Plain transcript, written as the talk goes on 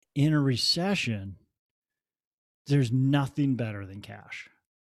in a recession, there's nothing better than cash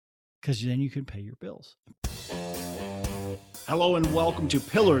because then you can pay your bills. Hello and welcome to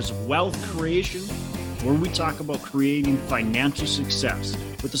Pillars of Wealth Creation, where we talk about creating financial success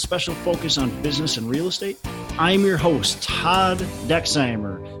with a special focus on business and real estate. I'm your host, Todd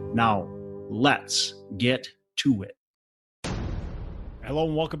Dexheimer. Now, let's get to it. Hello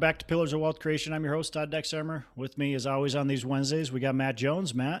and welcome back to Pillars of Wealth Creation. I'm your host, Todd Dexheimer. With me, as always, on these Wednesdays, we got Matt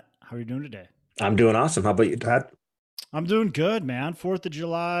Jones. Matt, how are you doing today? I'm doing awesome. How about you, Todd? I'm doing good, man. 4th of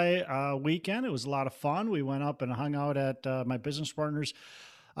July weekend. It was a lot of fun. We went up and hung out at my business partner's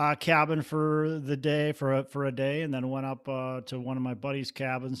cabin for the day, for a day, and then went up to one of my buddy's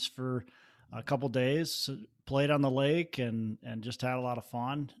cabins for a couple days. Played on the lake and just had a lot of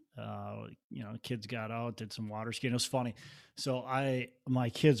fun. Kids got out, did some water skiing. It was funny. So my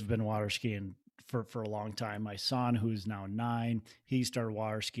kids have been water skiing for a long time. My son, who's now 9, he started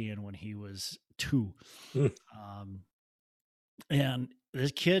water skiing when he was 2. Mm. Um, and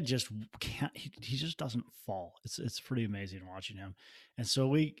this kid just can't, he just doesn't fall. It's pretty amazing watching him. And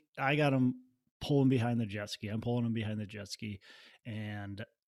so I got him pulling behind the jet ski. I'm pulling him behind the jet ski, and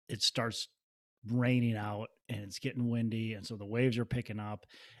it starts raining out and it's getting windy. And so the waves are picking up,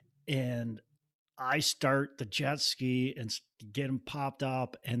 and I start the jet ski and get him popped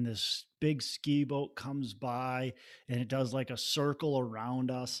up, and this big ski boat comes by and it does like a circle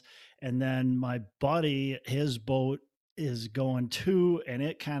around us. And then my buddy, his boat is going too, and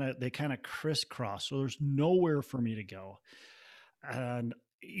they kind of crisscross. So there's nowhere for me to go. And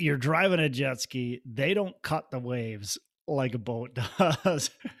you're driving a jet ski, they don't cut the waves like a boat does.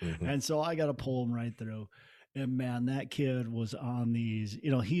 hmm And so I got to pull him right through. And man, that kid was on these,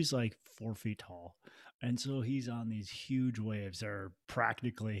 he's like 4 feet tall. And so he's on these huge waves that are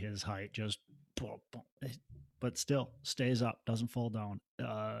practically his height, just boom, boom, but still stays up, doesn't fall down.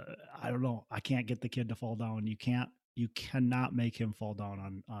 I don't know. I can't get the kid to fall down. You cannot make him fall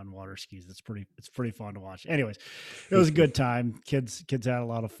down on water skis. It's pretty fun to watch. Anyways, it was a good time. Kids had a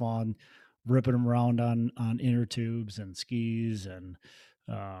lot of fun ripping them around on inner tubes and skis, and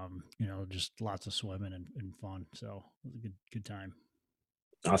just lots of swimming and fun. So it was a good time.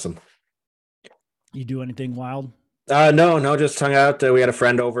 Awesome. You do anything wild? No, just hung out. We had a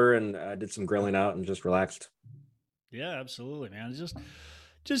friend over and did some grilling out and just relaxed. Yeah, absolutely, man. It's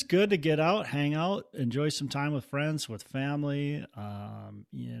just good to get out, hang out, enjoy some time with friends, with family.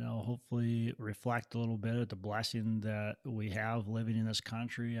 Hopefully reflect a little bit at the blessing that we have living in this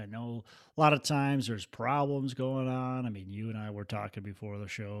country. I know a lot of times there's problems going on. I mean, you and I were talking before the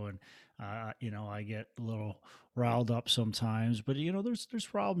show, and I get a little riled up sometimes. But there's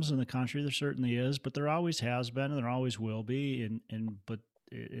problems in the country. There certainly is, but there always has been, and there always will be. But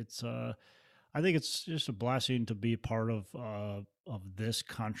it's I think it's just a blessing to be part of this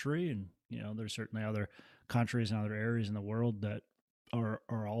country, and there's certainly other countries and other areas in the world that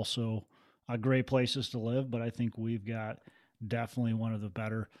are also great places to live. But I think we've got definitely one of the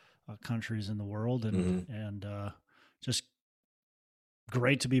better countries in the world, and hmm and just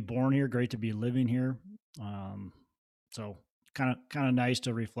great to be born here, great to be living here. Um, so kind of nice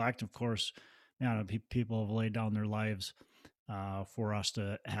to reflect. Of course, people have laid down their lives for us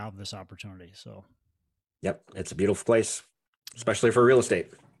to have this opportunity. So, Yep, it's a beautiful place, especially for real estate.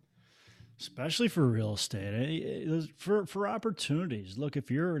 especially for real estate, for opportunities. Look,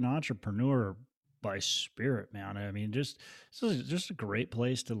 if you're an entrepreneur by spirit, man, I mean, this is just a great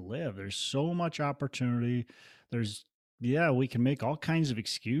place to live. There's so much opportunity. There's Yeah, we can make all kinds of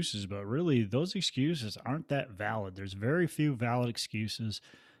excuses, but really, those excuses aren't that valid. There's very few valid excuses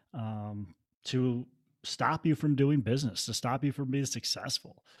to stop you from doing business, to stop you from being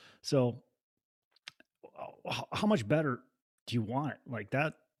successful. So, how much better do you want it? Like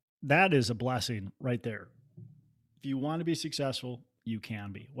that is a blessing right there. If you want to be successful, you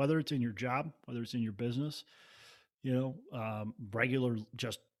can be, whether it's in your job, whether it's in your business, regular,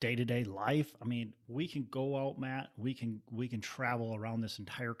 just day-to-day life. I mean, we can go out, Matt, we can travel around this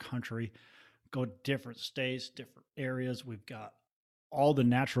entire country, go to different states, different areas. We've got all the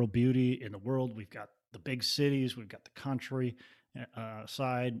natural beauty in the world. We've got the big cities, we've got the country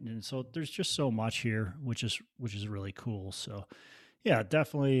side, and so there's just so much here, which is really cool. So yeah,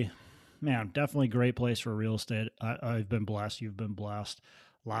 definitely, man, definitely great place for real estate. I've been blessed. You've been blessed.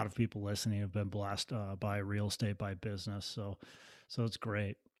 A lot of people listening have been blessed by real estate, by business. So it's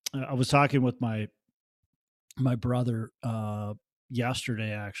great. I was talking with my brother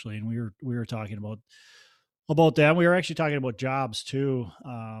yesterday actually, and we were talking about that. We were actually talking about jobs too.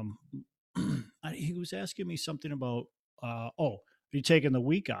 He was asking me something about, oh, are you taking the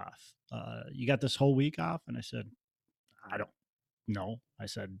week off? You got this whole week off? And I said, I don't. no. I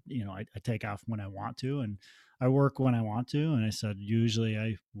said, I take off when I want to, and I work when I want to. And I said, usually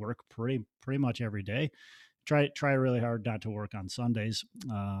I work pretty much every day. Try really hard not to work on Sundays.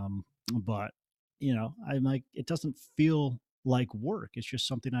 But I'm like, it doesn't feel like work. It's just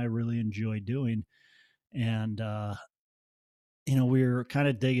something I really enjoy doing. And we were kind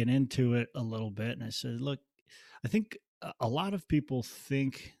of digging into it a little bit, and I said, look, I think a lot of people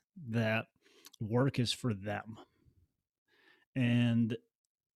think that work is for them, and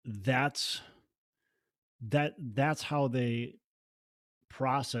that's that's how they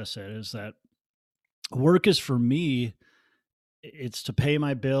process it, is that work is for me. It's to pay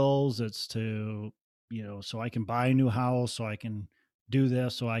my bills. It's to, so I can buy a new house, so I can do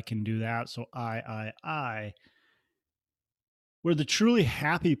this, so I can do that. So I where the truly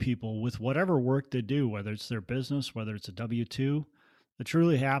happy people with whatever work they do, whether it's their business, whether it's a W-2, the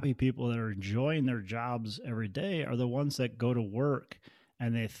truly happy people that are enjoying their jobs every day are the ones that go to work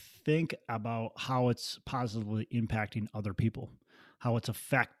and they think about how it's positively impacting other people, how it's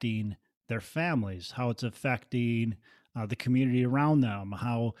affecting their families, how it's affecting the community around them,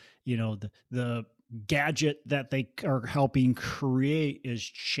 how, the gadget that they are helping create is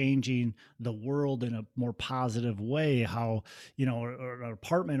changing the world in a more positive way, how, or an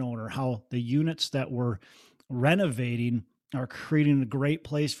apartment owner, how the units that we're renovating are creating a great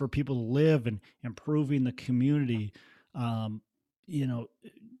place for people to live and improving the community. um, you know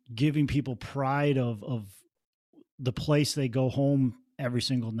Giving people pride of the place they go home every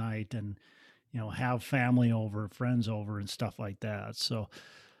single night, and have family over, friends over, and stuff like that. So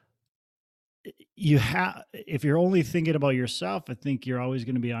if you're only thinking about yourself, I think you're always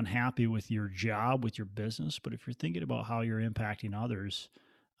going to be unhappy with your job, with your business. But if you're thinking about how you're impacting others,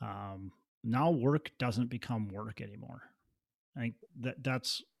 um, now work doesn't become work anymore. I think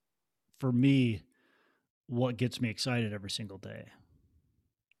that's, for me, what gets me excited every single day.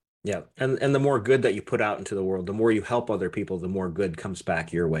 Yeah. And the more good that you put out into the world, the more you help other people, the more good comes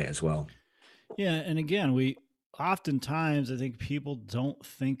back your way as well. Yeah, and again, we oftentimes, I think, people don't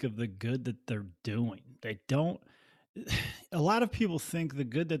think of the good that they're doing. They don't. A lot of people think the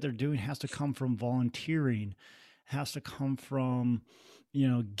good that they're doing has to come from volunteering, has to come from,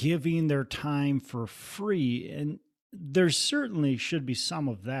 giving their time for free, and there certainly should be some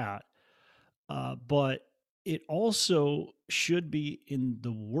of that, but it also should be in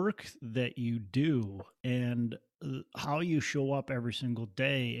the work that you do, and how you show up every single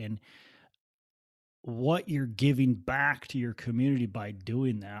day, and what you're giving back to your community by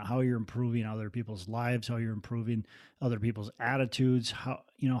doing that, how you're improving other people's lives, how you're improving other people's attitudes,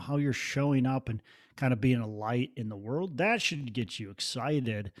 how you're showing up and kind of being a light in the world. That should get you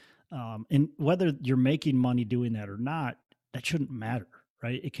excited. And whether you're making money doing that or not, that shouldn't matter,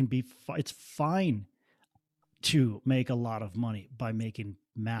 right? It can be it's fine to make a lot of money by making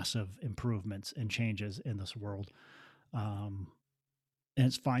massive improvements and changes in this world. um, and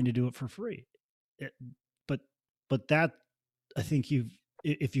it's fine to do it for free. It, but that, I think,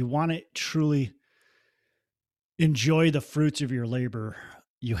 if you want to truly enjoy the fruits of your labor,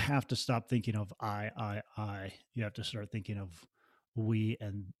 you have to stop thinking of I. You have to start thinking of we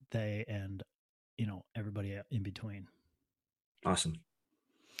and they, and everybody in between. Awesome.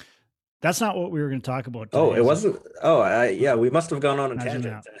 That's not what we were going to talk about Oh, today, it is it? wasn't. Yeah, we must have gone on a Imagine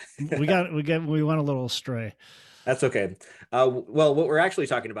tangent. that. We went a little astray. That's okay. Well, what we're actually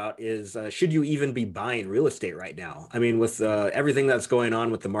talking about is should you even be buying real estate right now? I mean, with everything that's going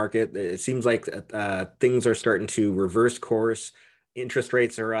on with the market, it seems like things are starting to reverse course. Interest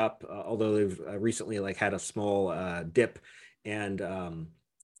rates are up, although they've recently like had a small dip. And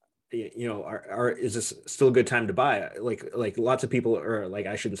is this still a good time to buy? Like lots of people, or like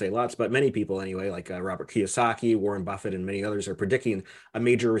I shouldn't say lots, but many people anyway, like Robert Kiyosaki, Warren Buffett, and many others are predicting a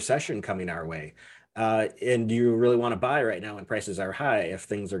major recession coming our way. And do you really want to buy right now when prices are high if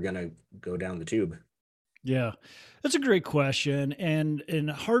things are going to go down the tube? Yeah, that's a great question, and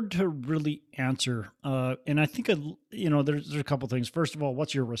hard to really answer. And I think there's a couple things. First of all,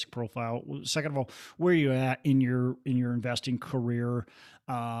 what's your risk profile? Second of all, where are you at in your investing career?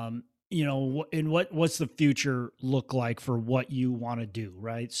 And what's the future look like for what you want to do,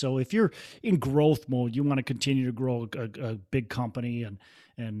 right? So if you're in growth mode, you want to continue to grow a big company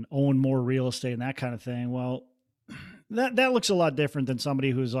and own more real estate and that kind of thing. Well, that looks a lot different than somebody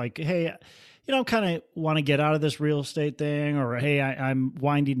who's like, hey, kind of want to get out of this real estate thing, or hey, I'm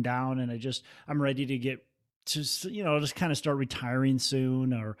winding down and I'm ready to get to, just kind of start retiring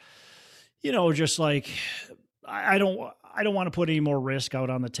soon, or just like I don't want to put any more risk out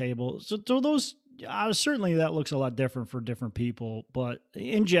on the table. So those certainly, that looks a lot different for different people, but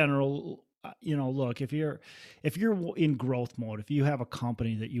in general, look, if you're in growth mode, if you have a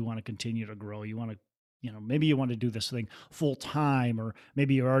company that you want to continue to grow, you want to, maybe you want to do this thing full time, or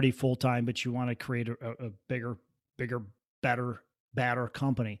maybe you're already full time, but you want to create a bigger, better, badder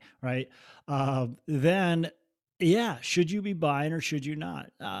company, right? Then, yeah, should you be buying or should you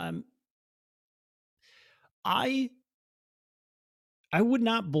not? I I would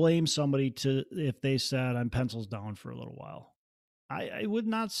not blame somebody to if they said I'm pencils down for a little while. I would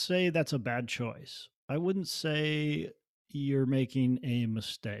not say that's a bad choice. I wouldn't say you're making a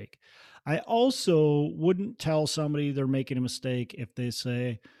mistake. I also wouldn't tell somebody they're making a mistake if they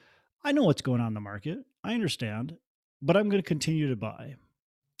say, I know what's going on in the market. I understand, but I'm going to continue to buy.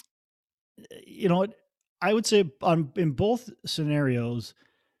 You know, I would say in both scenarios,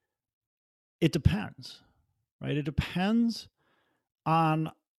 it depends, right? It depends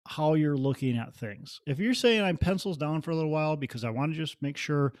on how you're looking at things. If you're saying I'm pencils down for a little while because I want to just make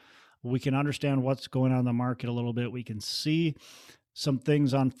sure we can understand what's going on in the market a little bit, we can see some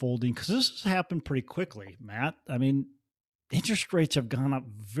things unfolding, because this has happened pretty quickly, Matt. I mean, interest rates have gone up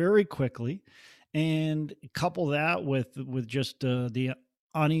very quickly, and couple that with just the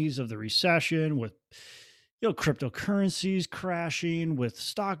unease of the recession, with cryptocurrencies crashing, with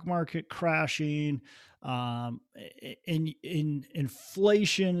stock market crashing, in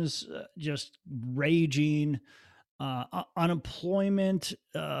inflation is just raging, unemployment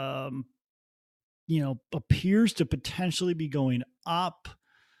appears to potentially be going up.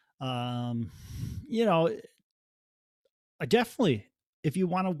 um you know I definitely, if you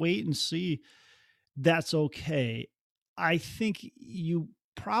want to wait and see, that's okay. I think you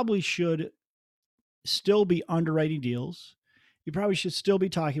probably should still be underwriting deals. You probably should still be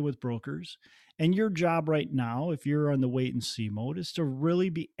talking with brokers. And your job right now, if you're on the wait and see mode, is to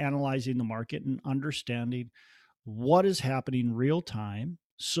really be analyzing the market and understanding what is happening real time.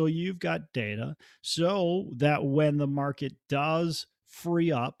 So you've got data so that when the market does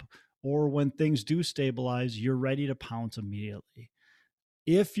free up, or when things do stabilize, you're ready to pounce immediately.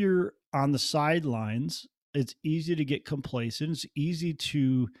 If you're on the sidelines, it's easy to get complacent. It's easy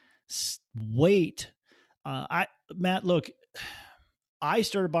to wait. I Matt, look, I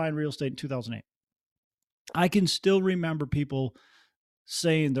started buying real estate in 2008. I can still remember people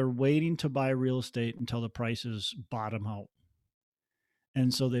saying they're waiting to buy real estate until the prices bottom out.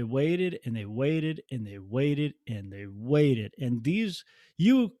 And so they waited and they waited and they waited and they waited. And these,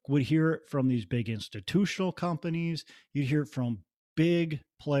 you would hear it from these big institutional companies. You'd hear it from big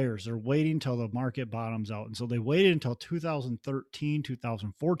players. They're waiting till the market bottoms out. And so they waited until 2013,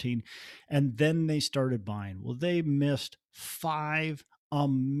 2014, and then they started buying. Well, they missed 5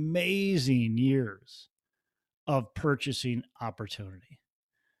 amazing years of purchasing opportunity.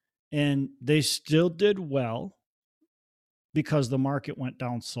 And they still did well because the market went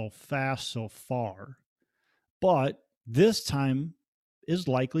down so fast, so far. But this time is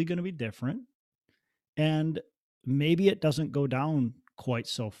likely going to be different. And maybe it doesn't go down quite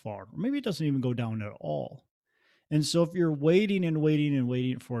so far. Or maybe it doesn't even go down at all. And so if you're waiting and waiting and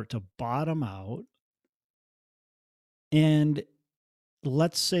waiting for it to bottom out, and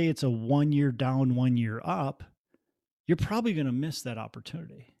let's say it's a 1 year down, 1 year up, you're probably going to miss that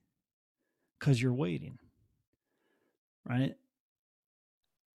opportunity because you're waiting, right?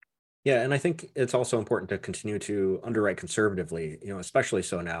 Yeah, and I think it's also important to continue to underwrite conservatively, especially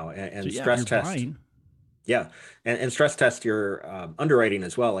so now, So and yeah, if stress you're test. buying, Yeah, and stress test your underwriting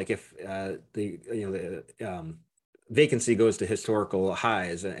as well. Like if the vacancy goes to historical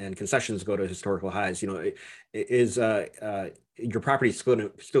highs and concessions go to historical highs, is your property still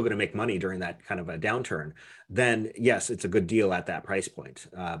going to make money during that kind of a downturn? Then yes, it's a good deal at that price point.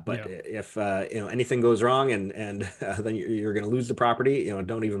 But yeah. if anything goes wrong and then you're going to lose the property,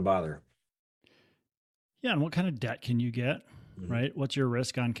 don't even bother. Yeah, and what kind of debt can you get, Mhm. right? What's your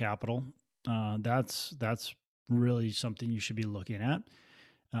risk on capital? That's really something you should be looking at.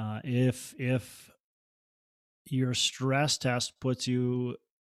 If your stress test puts you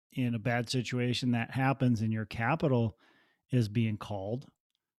in a bad situation, that happens, and your capital is being called,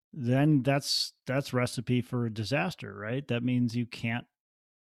 then that's recipe for a disaster, right? That means you can't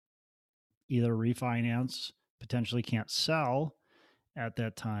either refinance, potentially can't sell at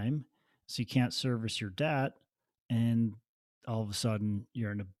that time, so you can't service your debt, and all of a sudden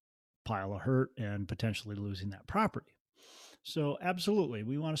you're in a pile of hurt and potentially losing that property. So absolutely,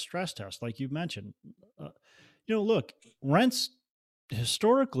 we want to stress test, like you mentioned. Uh, Look, rents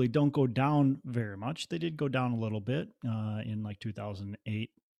historically don't go down very much. They did go down a little bit in like 2008,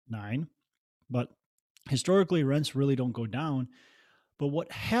 9, but historically rents really don't go down. But what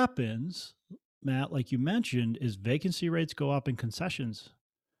happens, Matt, like you mentioned, is vacancy rates go up and concessions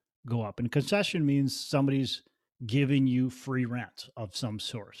go up. And concession means somebody's giving you free rent of some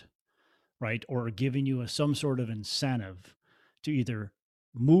sort, right? Or giving you some sort of incentive to either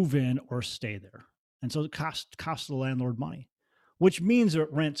move in or stay there. And so it costs the landlord money, which means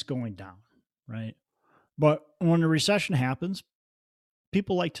that rent's going down, right? But when a recession happens,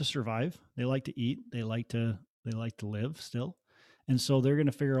 people like to survive. They like to eat. They like to live still. And so they're going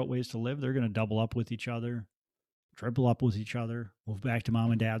to figure out ways to live. They're going to double up with each other, triple up with each other, move back to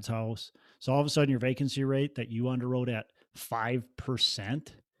mom and dad's house. So all of a sudden your vacancy rate that you underwrote at 5%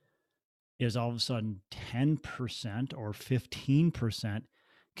 is all of a sudden 10% or 15%.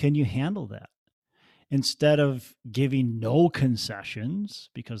 Can you handle that? Instead of giving no concessions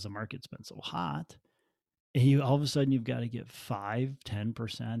because the market's been so hot, you all of a sudden you've got to give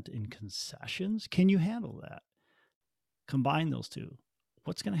 5-10% in concessions. Can you handle that? Combine those two.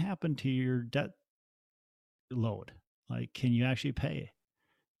 What's going to happen to your debt load? Like, can you actually pay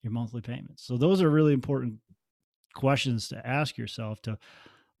your monthly payments? So those are really important questions to ask yourself, to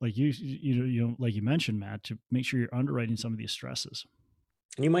like like you mentioned, Matt, to make sure you're underwriting some of these stresses.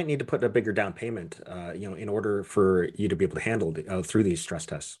 And you might need to put a bigger down payment, in order for you to be able to handle through these stress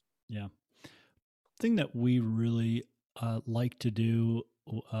tests. Yeah. Thing that we really like to do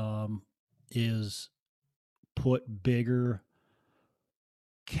is put bigger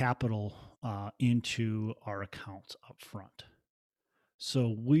capital into our accounts up front.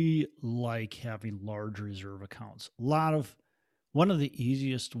 So we like having large reserve accounts. One of the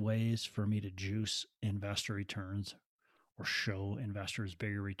easiest ways for me to juice investor returns or show investors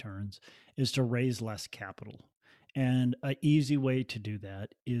bigger returns is to raise less capital. And an easy way to do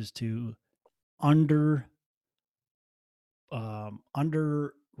that is to under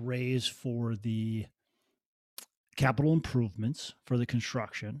under raise for the capital improvements for the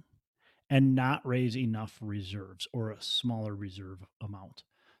construction and not raise enough reserves or a smaller reserve amount.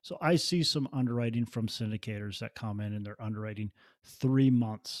 So I see some underwriting from syndicators that come in and they're underwriting 3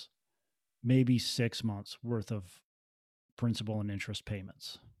 months, maybe 6 months worth of principal and interest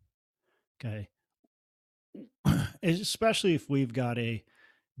payments. Okay. Especially if we've got a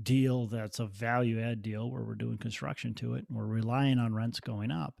deal that's a value add deal where we're doing construction to it and we're relying on rents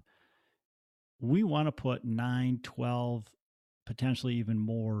going up. We want to put 9, 12, potentially even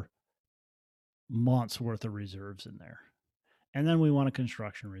more months worth of reserves in there. And then we want a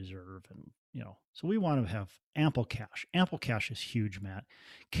construction reserve. And, so we want to have ample cash. Ample cash is huge, Matt.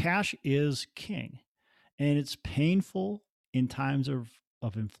 Cash is king. And it's painful in times of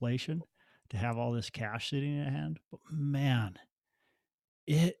inflation to have all this cash sitting in hand. But man,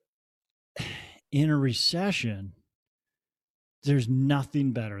 it in a recession, there's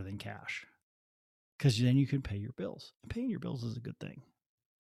nothing better than cash because then you can pay your bills. And paying your bills is a good thing.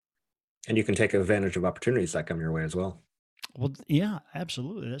 And you can take advantage of opportunities that come your way as well. Well, yeah,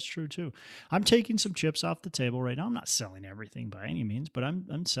 absolutely. That's true too. I'm taking some chips off the table right now. I'm not selling everything by any means, but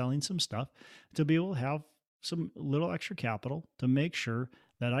I'm selling some stuff to be able to have some little extra capital to make sure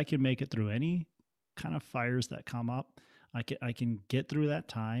that I can make it through any kind of fires that come up. I can get through that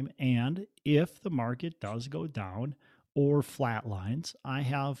time, and if the market does go down or flatlines, I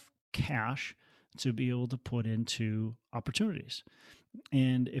have cash to be able to put into opportunities.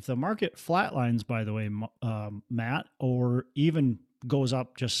 And if the market flatlines, by the way, Matt, or even goes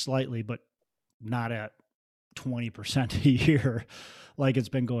up just slightly, but not at 20% a year like it's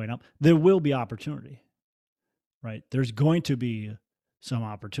been going up, there will be opportunity, right? There's going to be some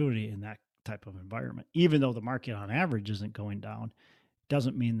opportunity in that type of environment. Even though the market on average isn't going down,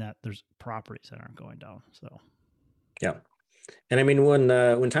 doesn't mean that there's properties that aren't going down. So, Yeah. And I mean,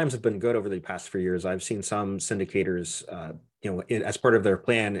 when times have been good over the past few years, I've seen some syndicators, as part of their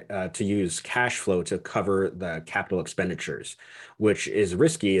plan, to use cash flow to cover the capital expenditures, which is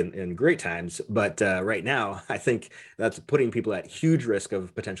risky in great times. But right now, I think that's putting people at huge risk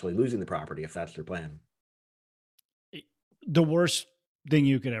of potentially losing the property if that's their plan. the worst thing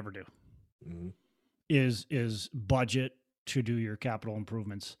you could ever do Mhm. is budget to do your capital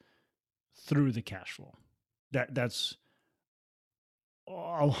improvements through the cash flow. That's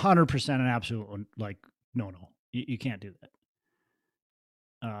 100% an absolute, like, no, you can't do that.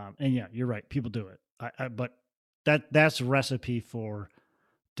 And yeah, you're right. People do it. But that's a recipe for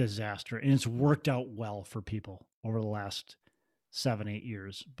disaster, and it's worked out well for people over the last 7-8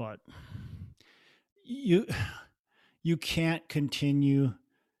 years. But you you can't continue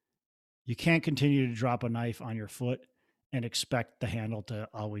you can't continue to drop a knife on your foot and expect the handle to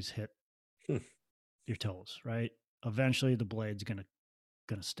always hit Hmm. your toes, right? Eventually, the blade's gonna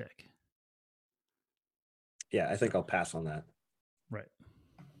stick. Yeah, I So think I'll pass on that. right.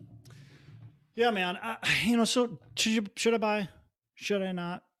 Yeah, man. So should I buy? Should I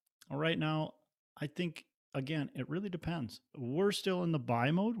not? Right now, I think again, it really depends. We're still in the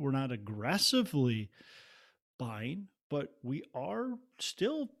buy mode. We're not aggressively buying, but we are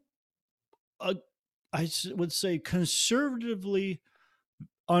still, uh, would say, conservatively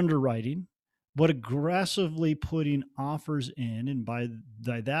underwriting, but aggressively putting offers in. And by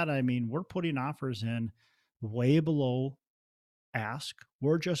that, I mean we're putting offers in way below ask.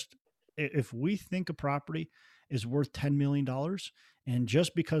 We're just, if we think a property is worth $10 million, and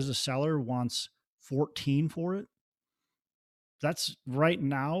just because the seller wants 14 for it, that's right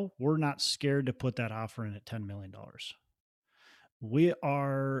now, we're not scared to put that offer in at $10 million. We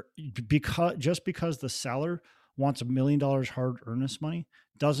are, because just because the seller wants $1 million hard earnest money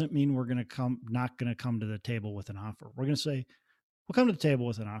doesn't mean we're going to come, not going to come to the table with an offer. We're going to say, we'll come to the table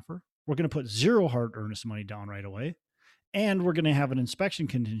with an offer. We're going to put zero hard earnest money down right away. And we're going to have an inspection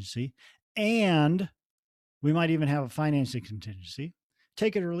contingency. And we might even have a financing contingency.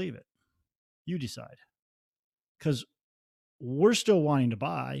 Take it or leave it. You decide. Because we're still wanting to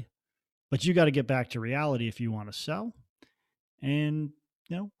buy, but you got to get back to reality if you want to sell. And,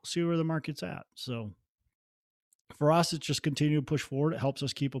 see where the market's at. So for us, it's just continue to push forward. It helps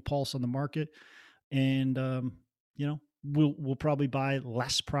us keep a pulse on the market. And, we'll probably buy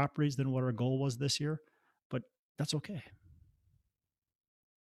less properties than what our goal was this year, but that's okay.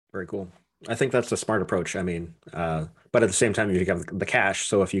 Very cool. I think that's a smart approach. I mean, but at the same time, you have the cash.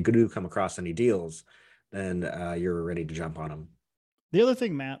 So if you do come across any deals, then you're ready to jump on them. The other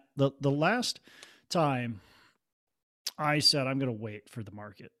thing, Matt, the last time I said I'm going to wait for the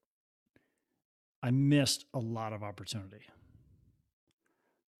market, I missed a lot of opportunity.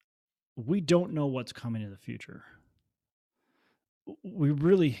 We don't know what's coming in the future. We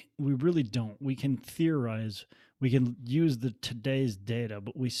really don't. We can theorize, we can use the today's data,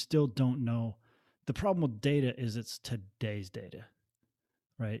 but we still don't know. The problem with data is it's today's data,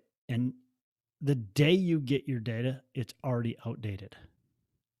 right? And the day you get your data, it's already outdated.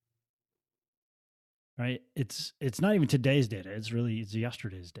 Right? It's not even today's data. It's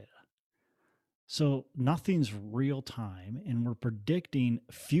yesterday's data. So nothing's real time, and we're predicting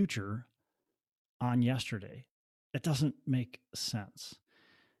future on yesterday. It doesn't make sense.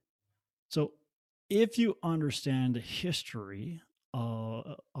 So if you understand the history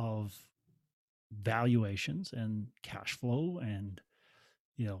of valuations and cash flow and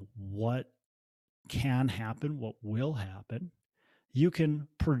what can happen, what will happen, you can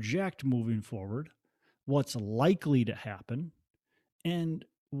project moving forward what's likely to happen. And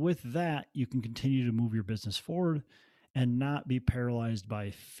with that, you can continue to move your business forward and not be paralyzed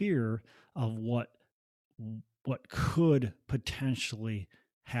by fear of what could potentially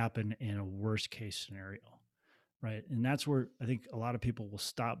happen in a worst case scenario. Right. And that's where I think a lot of people will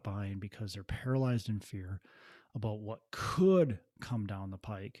stop buying because they're paralyzed in fear about what could come down the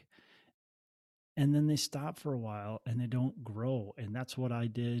pike. And then they stop for a while and they don't grow. And that's what I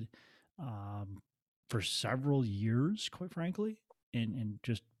did for several years, quite frankly, and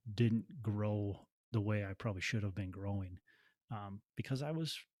just didn't grow the way I probably should have been growing because I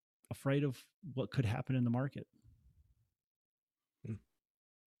was afraid of what could happen in the market.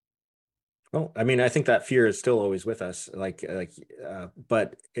 Well, I mean, I think that fear is still always with us,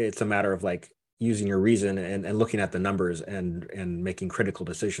 but it's a matter of like using your reason and looking at the numbers and making critical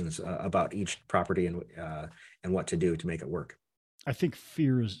decisions about each property and what to do to make it work. I think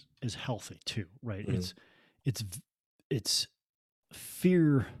fear is healthy too, right? Mhm. It's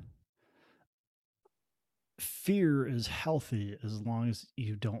fear. Fear is healthy as long as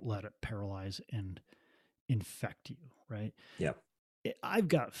you don't let it paralyze and infect you, right? Yeah. I've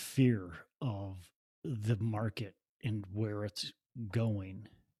got fear of the market and where it's going,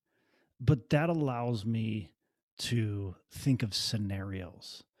 but that allows me to think of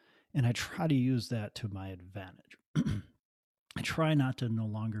scenarios, and I try to use that to my advantage. I try not to no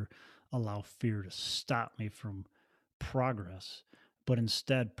longer allow fear to stop me from progress, but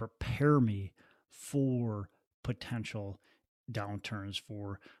instead prepare me for potential downturns,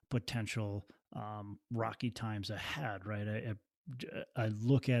 for potential rocky times ahead, right? I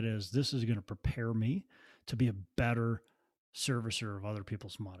look at it as this is going to prepare me to be a better servicer of other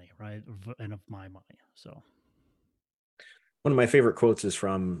people's money, right? And of my money. So One of my favorite quotes is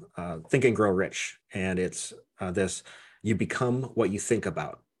from Think and Grow Rich, and it's this: "You become what you think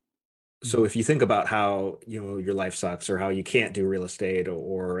about." So if you think about how your life sucks or how you can't do real estate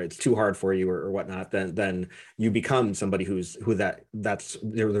or it's too hard for you or whatnot, then you become somebody that's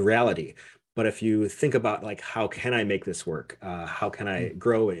the reality. But if you think about like how can I make this work? How can I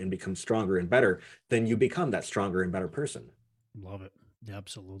grow and become stronger and better? Then you become that stronger and better person. love it. Yeah,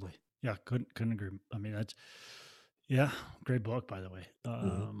 absolutely. Yeah, couldn't agree. I mean, that's, yeah, great book, by the way.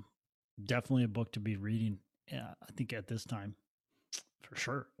 Mhm. definitely a book to be reading. Yeah, I think at this time, for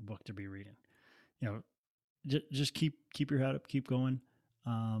sure, a book to be reading. You know, just keep your head up, keep going.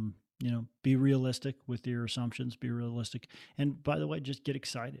 Be realistic with your assumptions, be realistic. And by the way, just get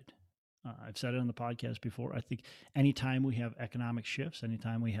excited. I've said it on the podcast before. I think anytime we have economic shifts,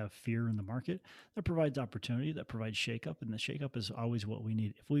 anytime we have fear in the market, that provides opportunity, that provides shakeup, and the shakeup is always what we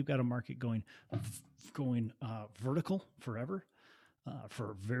need. If we've got a market going vertical forever, for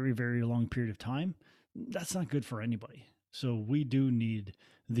a very, very long period of time, that's not good for anybody. So we do need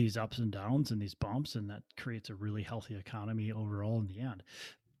these ups and downs and these bumps, and that creates a really healthy economy overall in the end.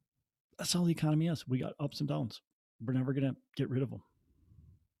 That's all the economy is. We got ups and downs. We're never going to get rid of them.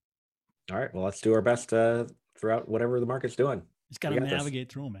 All right. Well, let's do our best throughout whatever the market's doing. It's got to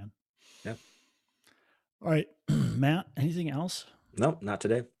navigate through them, man. Yeah. All right, Matt, anything else? No, not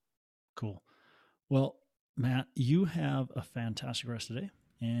today. Cool. Well, Matt, you have a fantastic rest of the day,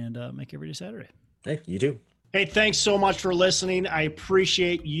 and make every day Saturday. Hey, you too. Hey, thanks so much for listening. I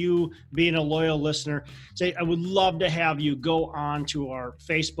appreciate you being a loyal listener. I would love to have you go on to our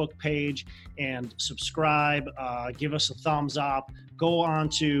Facebook page and subscribe, give us a thumbs up, go on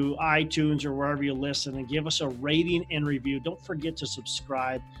to iTunes or wherever you listen and give us a rating and review. Don't forget to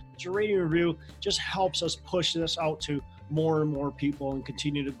subscribe. Your rating and review just helps us push this out to more and more people and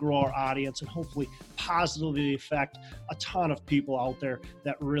continue to grow our audience and hopefully positively affect a ton of people out there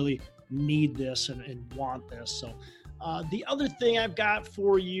that really need this and want this. So the other thing I've got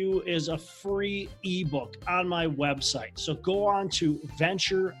for you is a free ebook on my website. So go on to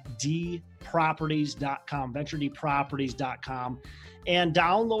VentureDproperties.com, VentureDproperties.com, and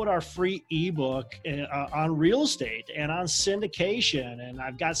download our free ebook on real estate and on syndication. And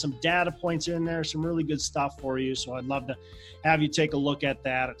I've got some data points in there, some really good stuff for you. So I'd love to have you take a look at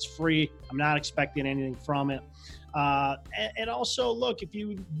that. It's free. I'm not expecting anything from it. And also, look, if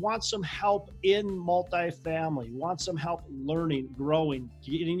you want some help in multifamily, want some help learning, growing,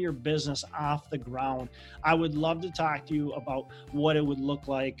 getting your business off the ground, I would love to talk to you about what it would look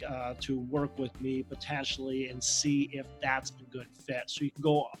like to work with me potentially and see if that's a good fit. So you can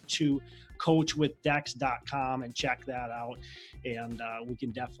go to coachwithdex.com and check that out, and we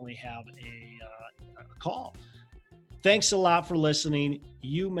can definitely have a call. Thanks a lot for listening.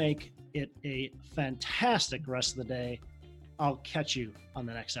 You make it a fantastic rest of the day. I'll catch you on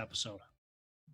the next episode.